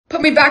Put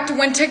me back to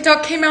when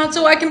TikTok came out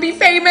so I can be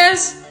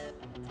famous.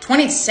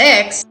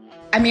 26?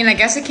 I mean, I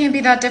guess it can't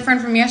be that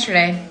different from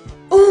yesterday.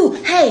 Ooh,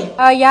 hey!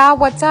 Yeah,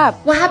 what's up?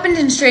 What happened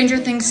in Stranger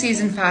Things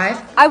Season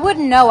 5? I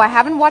wouldn't know. I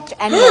haven't watched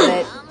any of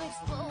it.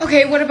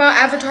 Okay, what about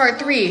Avatar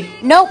 3?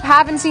 Nope,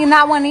 haven't seen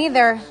that one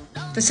either.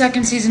 The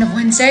second season of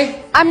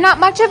Wednesday? I'm not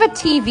much of a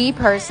TV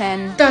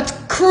person. That's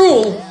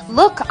cruel!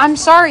 Look, I'm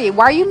sorry.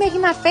 Why are you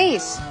making that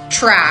face?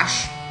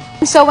 Trash.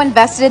 I'm so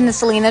invested in the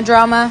Selena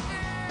drama.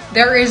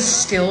 There is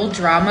still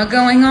drama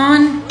going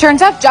on?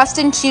 Turns out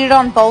Justin cheated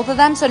on both of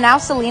them, so now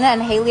Selena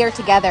and Haley are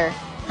together.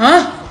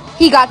 Huh?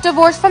 He got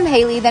divorced from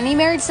Haley, then he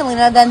married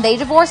Selena, then they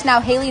divorced, now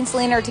Haley and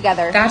Selena are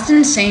together. That's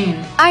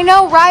insane. I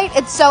know, right?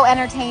 It's so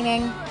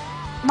entertaining.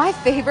 My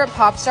favorite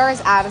pop star is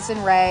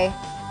Addison Rae.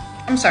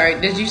 I'm sorry,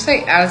 did you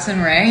say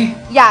Addison Rae?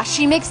 Yeah,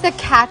 she makes the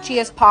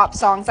catchiest pop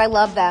songs. I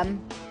love them.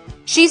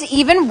 She's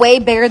even way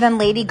bigger than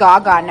Lady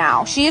Gaga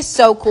now. She is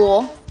so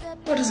cool.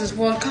 What does this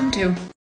world come to?